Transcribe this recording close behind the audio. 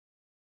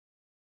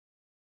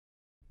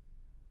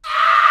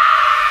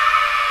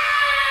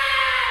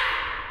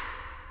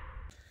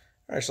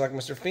All right,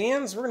 Schlockmeister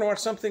fans, we're going to watch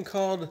something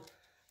called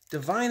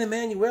Divine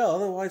EMANUELLE,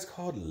 otherwise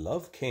called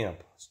Love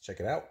Camp. Let's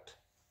check it out.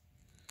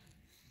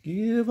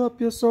 Give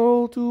up your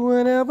soul to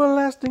an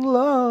everlasting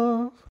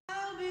love.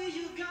 I'll be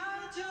your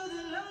guide to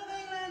the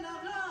loving land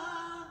of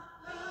love.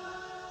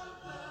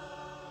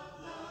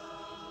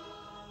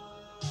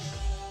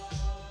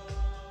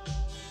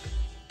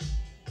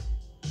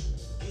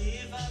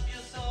 Give up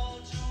your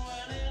soul to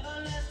an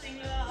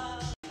everlasting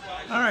love.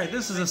 All right,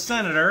 this is a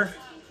senator,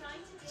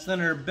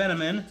 Senator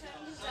Benjamin,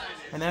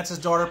 and that's his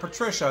daughter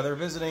Patricia. They're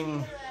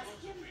visiting,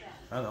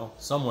 I don't know,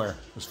 somewhere.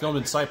 It was filmed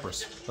in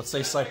Cyprus. Let's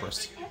say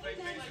Cyprus.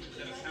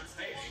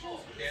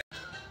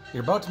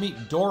 You're about to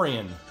meet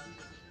Dorian.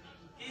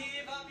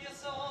 Give up your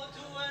soul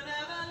to an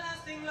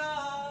everlasting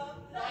love.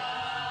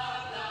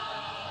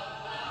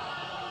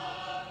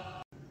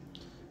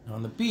 Now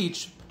on the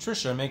beach,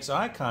 Patricia makes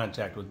eye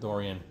contact with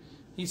Dorian.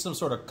 He's some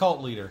sort of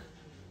cult leader.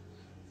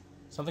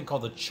 Something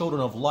called the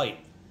Children of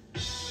Light.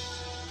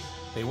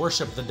 They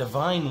worship the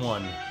Divine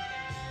One.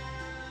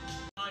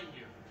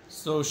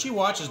 So she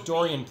watches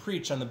Dorian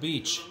preach on the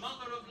beach.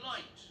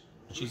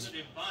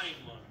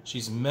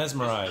 She's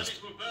mesmerized.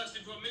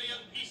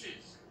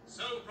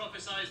 So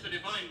prophesies the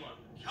Divine One.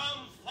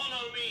 Come,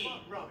 follow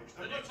me.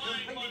 The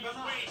Divine One is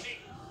waiting.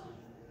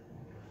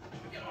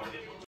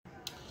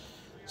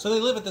 So they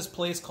live at this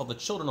place called the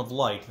Children of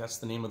Light. That's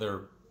the name of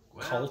their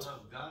cult.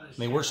 And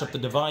they worship the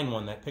Divine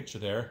One, that picture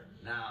there.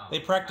 They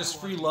practice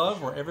free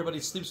love where everybody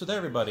sleeps with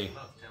everybody.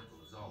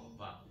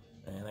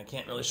 And I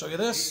can't really show you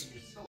this.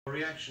 Your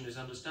reaction is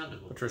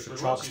understandable. Patricia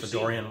talks to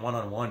Dorian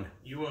one-on-one.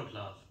 You won't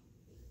love.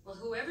 Well,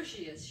 whoever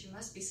she is, she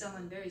must be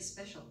someone very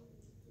special.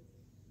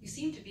 You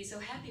seem to be so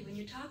happy when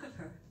you talk of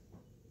her.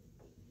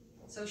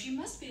 So she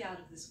must be out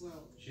of this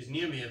world. She's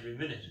near me every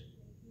minute.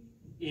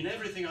 In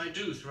everything I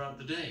do throughout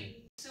the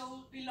day.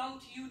 Soul belong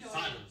to you,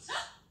 Dorian. Silence.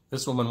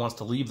 This woman wants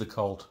to leave the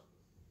cult.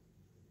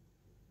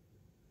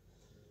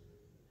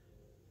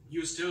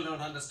 You still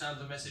don't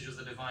understand the message of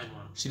the Divine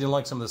One. She didn't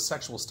like some of the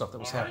sexual stuff that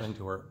was happening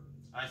to her.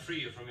 I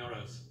free you from your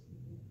oath.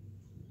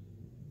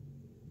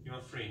 You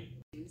are free.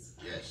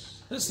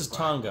 Yes. This is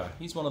Tonga.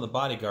 He's one of the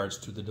bodyguards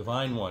to the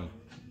Divine One,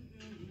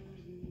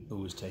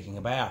 who is taking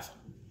a bath.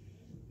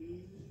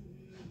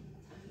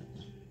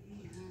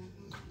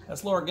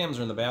 That's Laura Gemser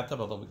in the bathtub,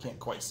 although we can't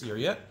quite see her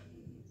yet.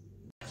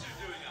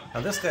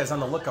 Now this guy's on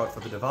the lookout for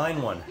the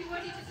Divine One.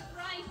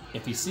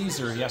 If he sees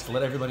her, he has to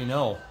let everybody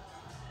know.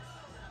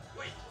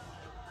 Wait.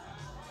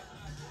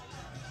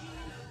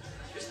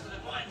 This is the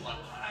Divine One.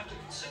 I have to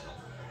signal.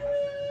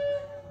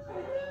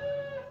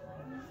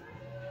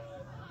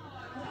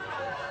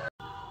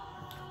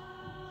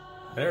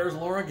 There's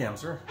Laura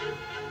Gemser.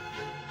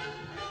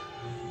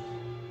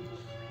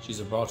 She's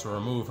about to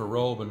remove her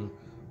robe and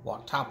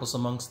walk topless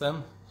amongst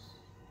them.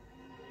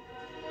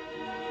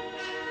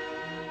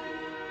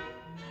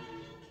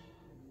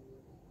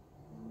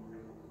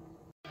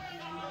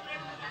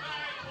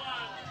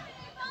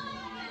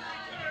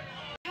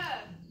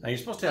 Now you're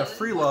supposed to have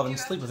free love and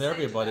sleep with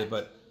everybody,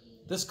 but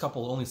this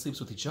couple only sleeps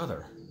with each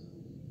other.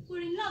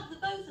 We're in love, the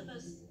both of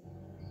us.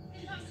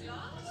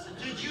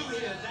 Did you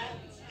hear that?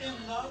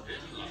 In love?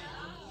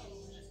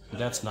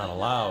 That's not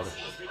allowed.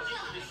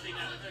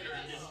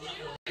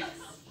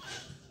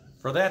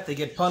 For that, they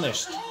get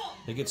punished.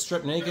 They get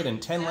stripped naked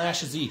and 10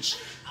 lashes each.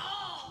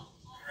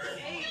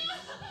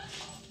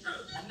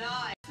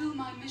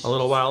 A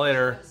little while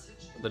later,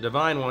 the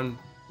Divine One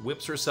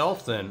whips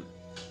herself then.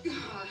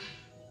 God.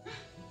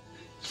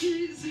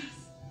 Jesus.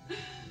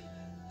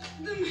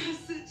 The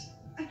message.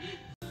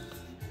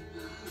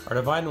 Our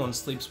Divine One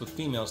sleeps with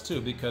females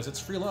too, because it's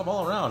free love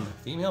all around.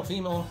 Female,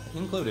 female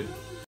included.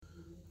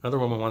 Another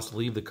woman wants to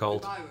leave the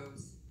cult. Goodbye,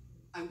 Rose.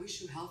 I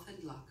wish you health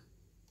and luck.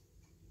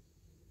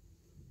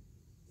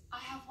 I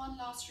have one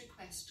last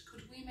request.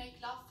 Could we make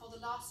love for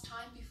the last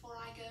time before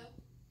I go?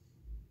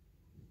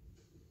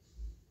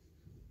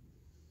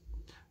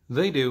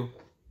 They do.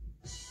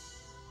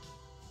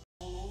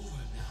 All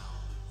over now.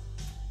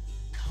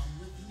 Come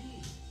with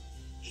me,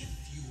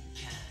 if you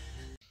can.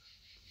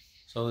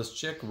 So this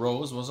chick,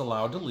 Rose, was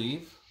allowed to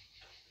leave.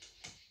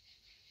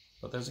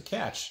 But there's a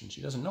catch, and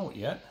she doesn't know it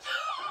yet.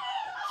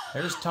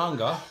 Here's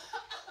Tonga.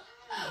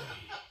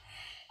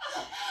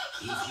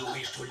 If you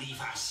wish to leave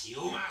us,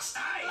 you must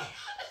die.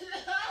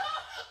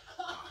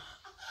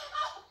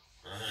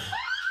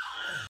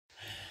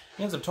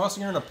 He ends up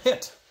tossing her in a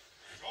pit.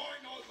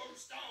 Join all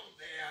those down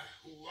there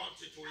who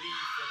wanted to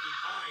leave the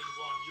Divine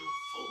One, you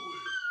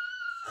fool.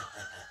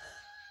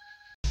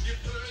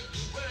 You've heard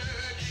the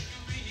word and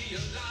you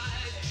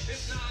realize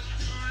it's not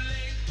too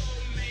late, so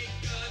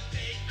make a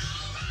date.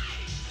 All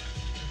right.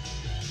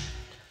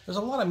 There's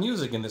a lot of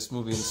music in this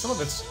movie, and some of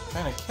it's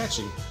kind of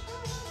catchy,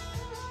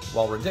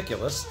 while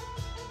ridiculous.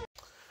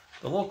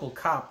 The local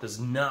cop does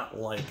not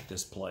like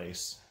this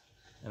place,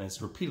 and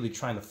is repeatedly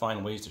trying to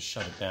find ways to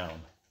shut it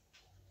down.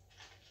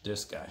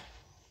 This guy.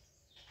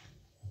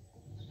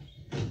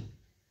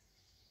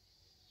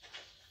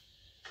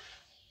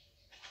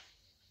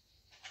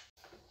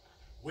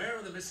 Where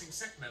are the missing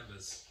sect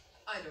members?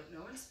 I don't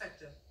know,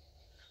 Inspector.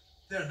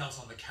 They're not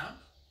on the camp.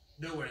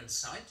 Nowhere in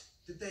sight.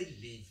 Did they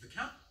leave the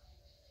camp?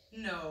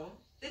 No,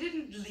 they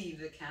didn't leave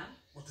the camp.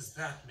 What does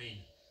that mean?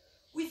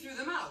 We threw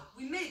them out.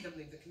 We made them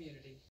leave the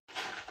community.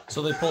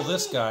 So they pull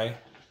this guy.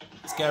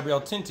 It's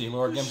Gabriel Tinty,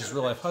 Laura Gems's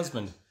real-life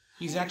husband.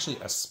 He's actually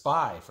a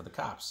spy for the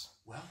cops.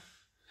 Well,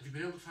 have you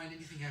been able to find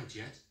anything out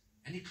yet?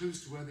 Any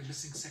clues to where the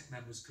missing sect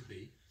members could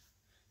be?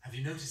 Have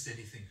you noticed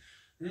anything?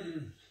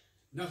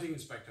 Nothing,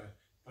 Inspector.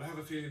 But I have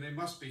a feeling they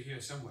must be here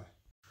somewhere.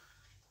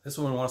 This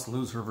woman wants to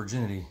lose her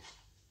virginity.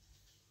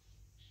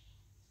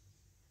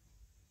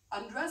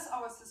 Undress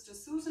our sister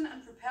Susan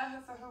and prepare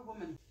her for her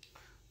woman.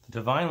 The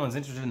Divine One's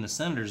interested in the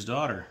senator's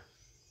daughter.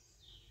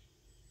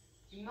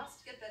 You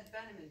must get that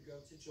Bannerman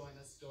girl to join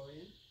us,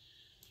 Dorian.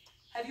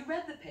 Have you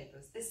read the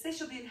papers? They say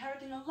she'll be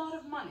inheriting a lot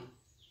of money.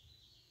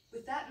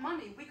 With that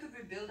money, we could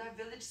rebuild our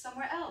village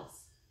somewhere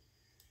else.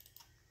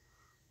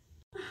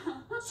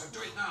 So do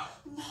it now.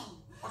 No.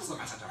 What's the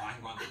matter,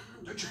 Divine One?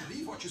 Don't you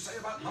believe what you say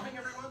about loving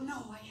everyone?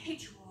 No, I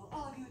hate you all.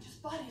 All of you are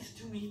just bodies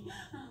to me.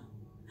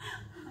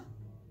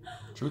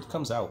 Truth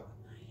comes out.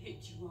 I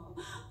hate you all.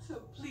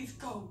 So please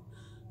go.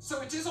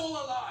 So it is all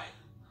a lie.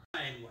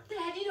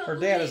 Dad, you don't Her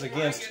dad is believe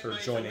against I get her my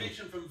joining.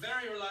 information from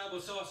very reliable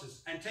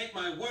sources, and take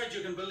my word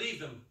you can believe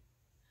them.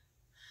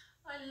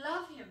 I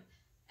love him,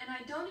 and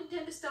I don't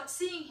intend to stop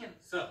seeing him.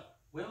 So,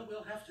 well,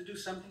 we'll have to do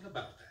something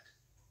about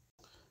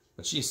that.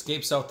 But she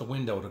escapes out the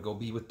window to go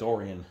be with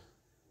Dorian.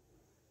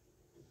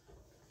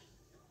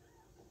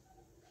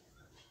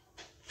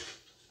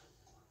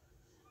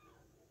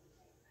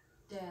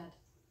 Dad,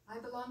 I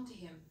belong to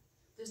him.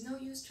 There's no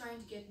use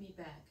trying to get me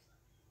back.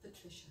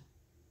 Patricia.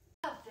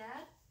 Love,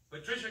 Dad.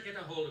 Patricia, get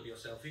a hold of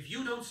yourself. If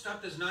you don't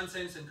stop this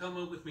nonsense and come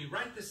home with me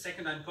right this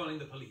second, I'm calling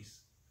the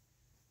police.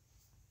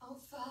 Oh,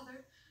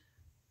 Father,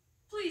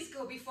 please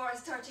go before I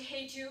start to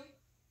hate you.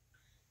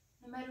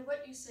 No matter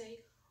what you say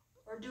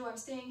or do, I'm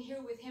staying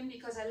here with him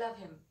because I love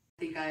him.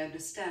 I think I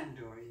understand,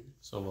 Dorian.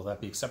 So will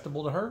that be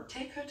acceptable to her?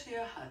 Take her to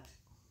your hut.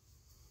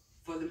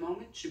 For the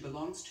moment, she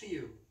belongs to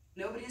you.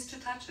 Nobody is to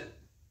touch her.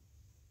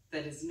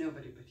 That is,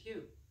 nobody but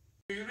you.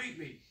 Do you read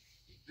me?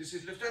 This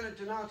is Lieutenant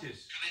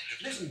Donatis.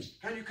 Listen,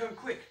 can you come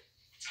quick?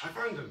 I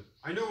found them.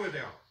 I know where they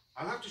are.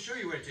 I'll have to show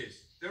you where it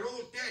is. They're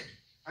all dead,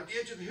 at the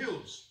edge of the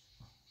hills.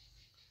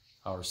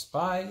 Our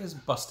spy is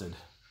busted.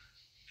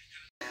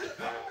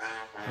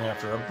 And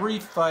after a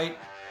brief fight,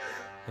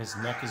 his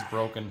neck is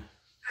broken.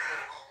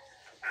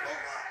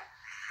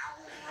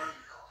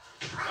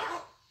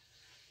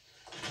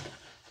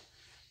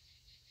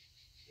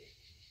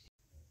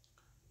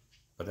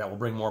 But that will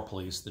bring more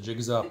police. The jig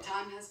is The up.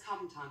 time has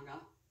come, Tanga.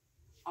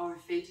 Our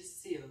fate is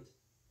sealed.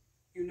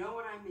 You know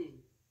what I mean.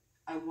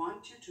 I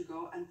want you to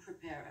go and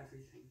prepare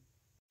everything.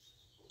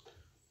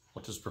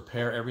 What does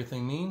prepare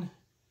everything mean?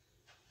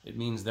 It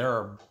means there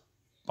are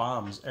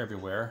bombs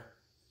everywhere,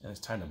 and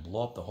it's time to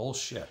blow up the whole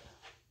shit.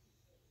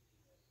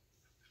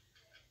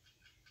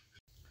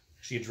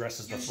 She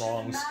addresses the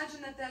throngs. You should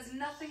imagine that there's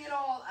nothing at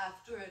all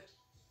after it.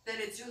 That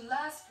it's your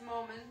last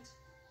moment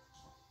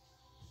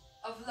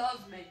of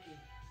lovemaking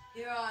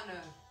here on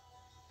Earth.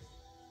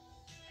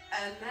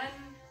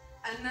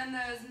 And then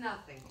there's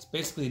nothing. It's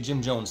basically a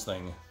Jim Jones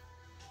thing.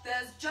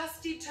 There's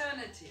just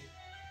eternity.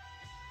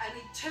 An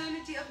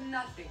eternity of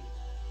nothing.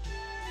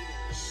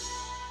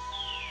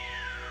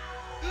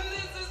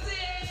 This is the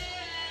end.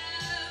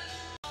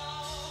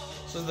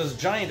 So there's a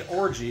giant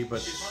orgy,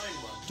 but Divine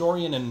One.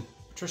 Dorian and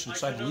Patricia I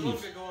decide can to no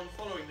leave. longer go on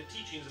following the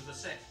teachings of the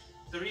sect.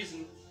 The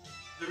reason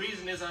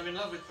is I'm in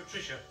love with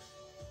Patricia,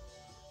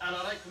 and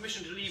I'd like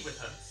permission to leave with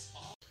her.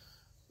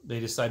 They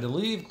decide to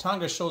leave.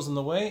 Tonga shows them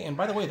the way, and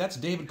by the way, that's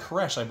David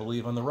Koresh, I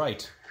believe, on the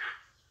right.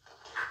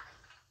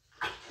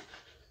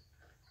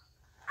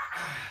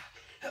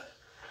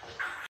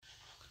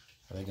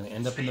 Are they going to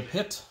end up in the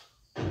pit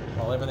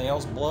while everything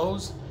else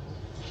blows?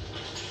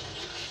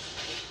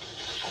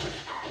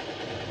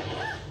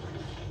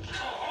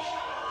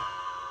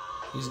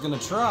 He's going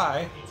to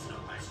try. It's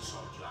not my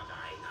sort you're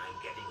dying.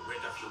 I'm getting rid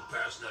of you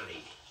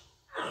personally.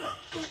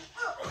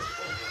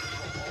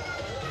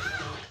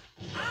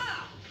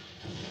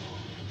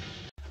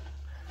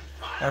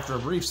 After a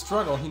brief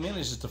struggle, he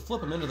manages to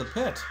flip him into the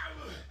pit.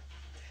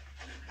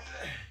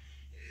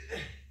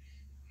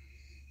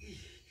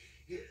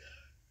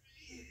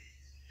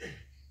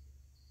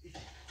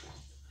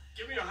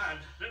 Give me your hand.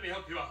 Let me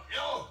help you up.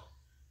 No!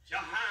 Your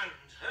hand.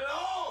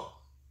 Hello!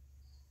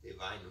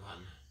 Divine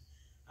One,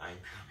 I'm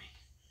coming.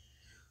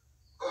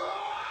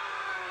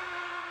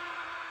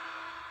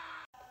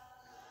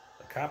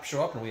 The cops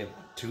show up and we have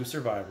two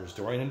survivors,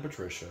 Dorian and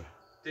Patricia.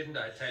 Didn't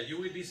I tell you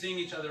we'd be seeing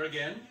each other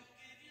again?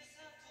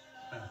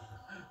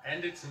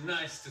 And it's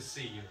nice to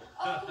see you.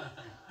 Oh,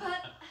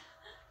 but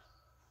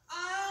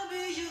I'll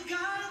be your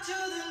guide to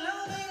the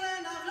loving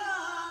land of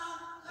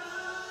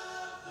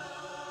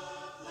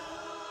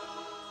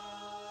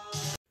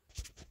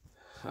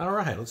love. All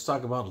right, let's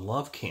talk about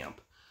Love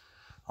Camp,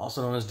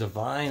 also known as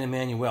Divine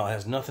Emmanuelle. It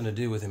has nothing to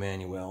do with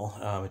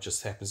Emmanuelle. It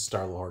just happens to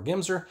star Laura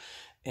Gemser.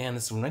 And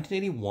it's from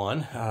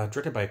 1981,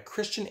 directed by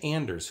Christian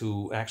Anders,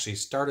 who actually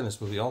starred in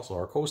this movie also,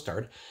 or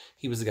co-starred.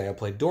 He was the guy who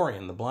played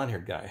Dorian, the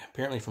blonde-haired guy.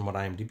 Apparently, from what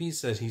IMDb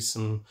says, he's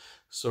some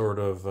sort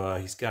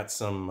of, he's got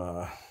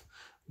some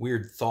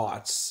weird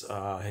thoughts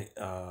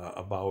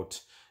about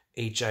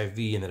HIV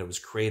and that it was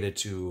created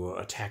to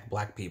attack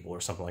black people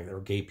or something like that, or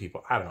gay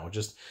people. I don't know,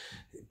 just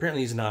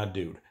apparently he's an odd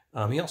dude.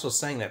 He also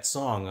sang that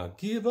song,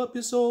 Give Up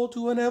Your Soul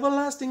to an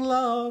Everlasting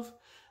Love.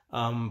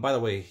 By the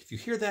way, if you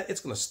hear that,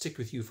 it's going to stick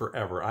with you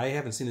forever. I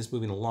haven't seen this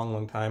movie in a long,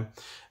 long time,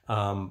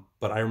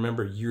 but I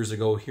remember years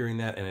ago hearing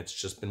that, and it's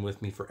just been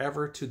with me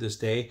forever to this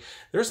day.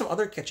 There are some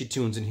other catchy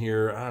tunes in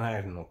here.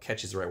 I don't know,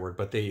 catchy is the right word,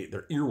 but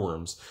they're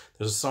earworms.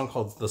 There's a song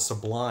called The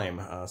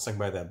Sublime, sung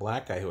by that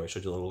black guy who I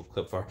showed you a little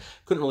clip for.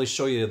 Couldn't really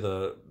show you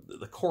the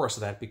chorus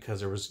of that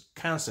because there was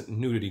constant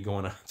nudity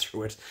going on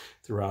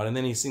throughout. And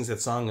then he sings that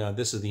song,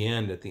 This Is the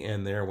End, at the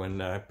end there, when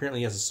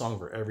apparently he has a song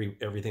for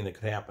everything that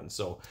could happen.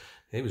 So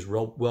he was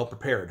real well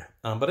prepared.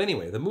 But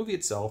anyway, the movie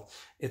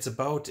itself, it's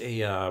about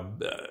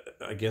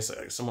I guess,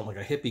 somewhat like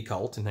a hippie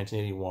cult in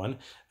 1981.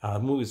 The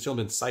movie was filmed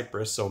in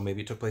Cyprus, so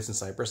maybe it took place in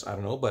Cyprus. I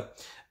don't know,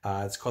 but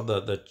it's called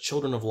the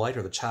Children of Light,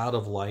 or the Child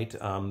of Light.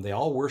 They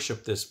all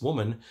worship this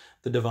woman,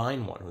 the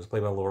Divine One, who was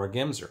played by Laura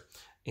Gemser.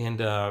 And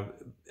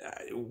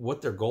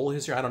what their goal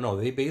is here, I don't know.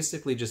 They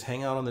basically just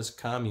hang out on this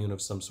commune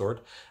of some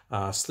sort,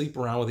 sleep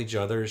around with each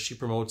other. She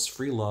promotes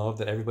free love,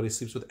 that everybody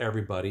sleeps with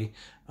everybody.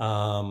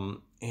 If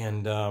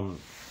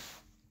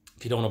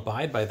you don't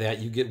abide by that,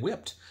 you get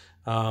whipped.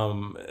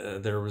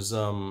 There was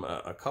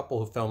a couple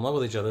who fell in love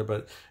with each other,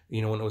 but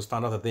when it was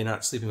found out that they're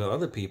not sleeping with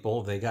other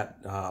people, they got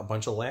a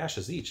bunch of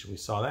lashes each. We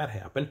saw that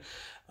happen.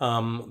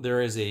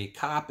 There is a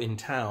cop in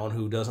town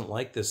who doesn't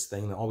like this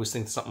thing. They always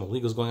think something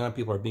illegal is going on.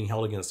 People are being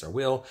held against their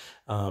will.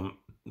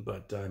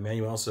 But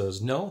Emmanuelle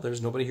says, no,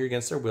 there's nobody here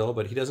against their will,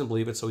 but he doesn't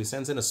believe it, so he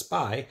sends in a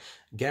spy,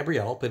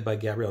 Gabrielle, played by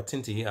Gabrielle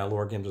Tinty,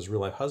 Laura Gemser's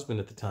real-life husband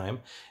at the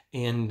time,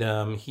 and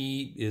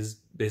he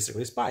is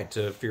basically a spy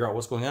to figure out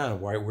what's going on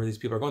and where these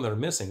people are going that are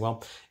missing.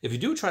 Well, if you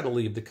do try to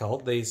leave the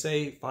cult, they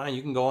say, fine,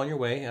 you can go on your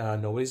way,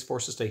 nobody's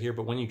forced to stay here,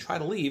 but when you try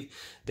to leave,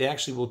 they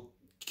actually will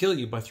kill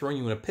you by throwing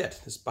you in a pit,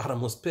 this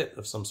bottomless pit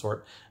of some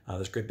sort.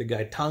 This great big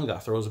guy, Tonga,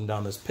 throws him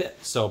down this pit.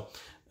 So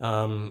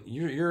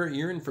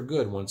you're in for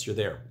good once you're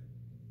there.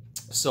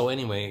 So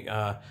anyway,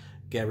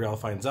 Gabrielle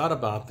finds out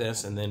about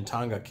this, and then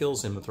Tonga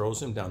kills him and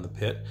throws him down the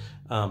pit.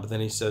 But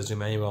then he says to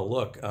Emmanuelle,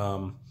 look,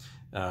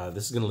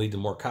 this is going to lead to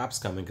more cops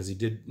coming, because he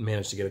did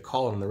manage to get a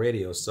call on the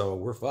radio, so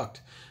we're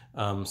fucked.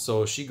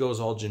 So she goes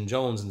all Jim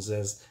Jones and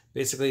says,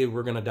 basically,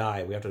 we're going to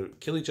die. We have to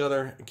kill each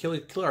other, kill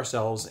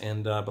ourselves,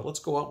 and but let's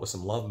go out with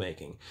some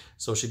lovemaking.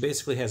 So she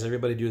basically has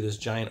everybody do this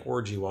giant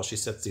orgy while she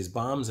sets these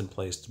bombs in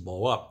place to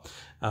blow up.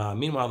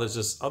 Meanwhile, there's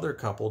this other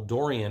couple,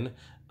 Dorian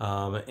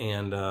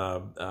and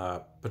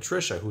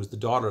Patricia, who's the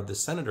daughter of the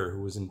senator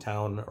who was in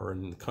town or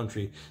in the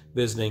country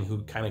visiting,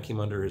 who kind of came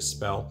under his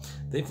spell.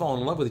 They fall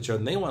in love with each other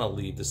and they want to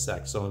leave the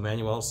sect. So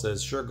Emmanuelle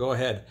says, sure, go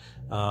ahead.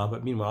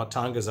 But meanwhile,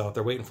 Tonga's out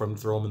there waiting for him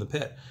to throw him in the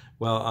pit.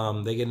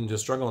 Well, they get into a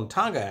struggle, and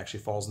Tonga actually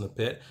falls in the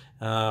pit.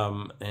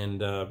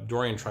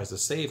 Dorian tries to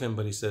save him,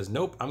 but he says,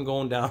 nope, I'm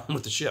going down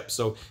with the ship.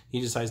 So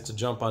he decides to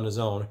jump on his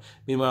own.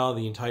 Meanwhile,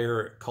 the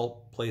entire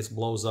cult place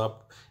blows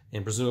up,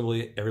 and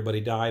presumably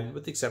everybody died,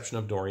 with the exception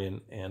of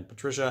Dorian and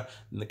Patricia.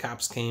 And the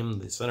cops came,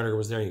 the senator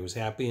was there, he was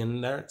happy,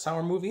 and that's how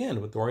our movie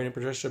ended, with Dorian and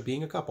Patricia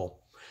being a couple.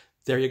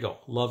 There you go,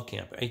 Love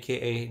Camp,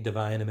 a.k.a.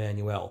 Divine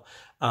Emmanuelle.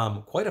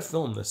 Quite a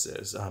film this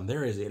is.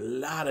 There is a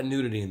lot of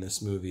nudity in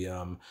this movie.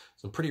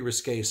 Some pretty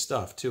risque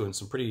stuff, too, and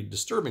some pretty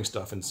disturbing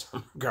stuff in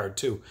some regard,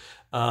 too.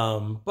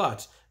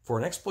 But for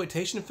an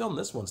exploitation film,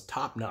 this one's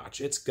top-notch.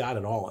 It's got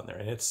it all in there,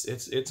 and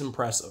it's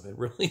impressive. It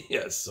really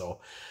is. So,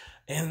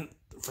 and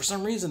for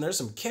some reason, there's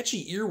some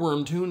catchy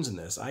earworm tunes in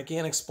this. I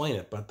can't explain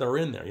it, but they're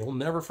in there. You'll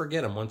never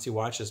forget them once you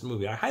watch this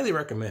movie. I highly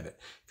recommend it.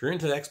 If you're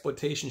into the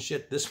exploitation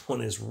shit, this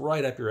one is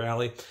right up your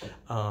alley.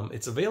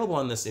 It's available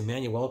on this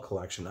Emmanuelle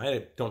collection.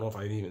 I don't know if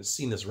I've even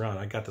seen this around.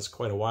 I got this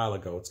quite a while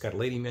ago. It's got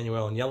Lady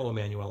Emmanuelle and Yellow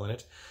Emmanuelle in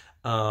it.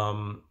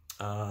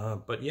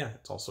 But yeah,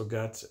 it's also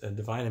got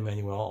Divine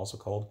Emmanuelle, also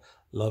called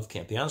Love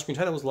Camp. The on-screen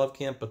title was Love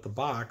Camp, but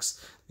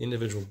the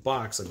individual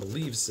box, I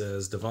believe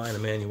says Divine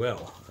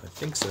Emmanuelle. I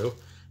think so.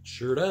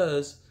 Sure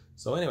does.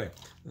 So anyway,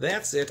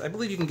 that's it. I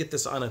believe you can get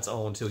this on its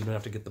own, too. You don't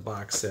have to get the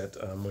box set,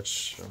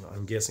 which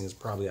I'm guessing is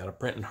probably out of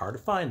print and hard to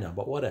find now,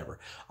 but whatever.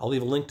 I'll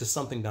leave a link to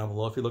something down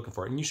below if you're looking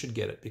for it, and you should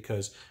get it,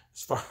 because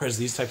as far as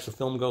these types of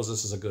film goes,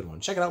 this is a good one.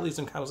 Check it out. Leave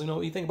some comments. Let me know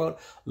what you think about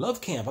Love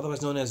Camp,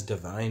 otherwise known as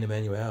Divine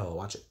Emmanuelle.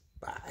 Watch it.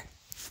 Bye.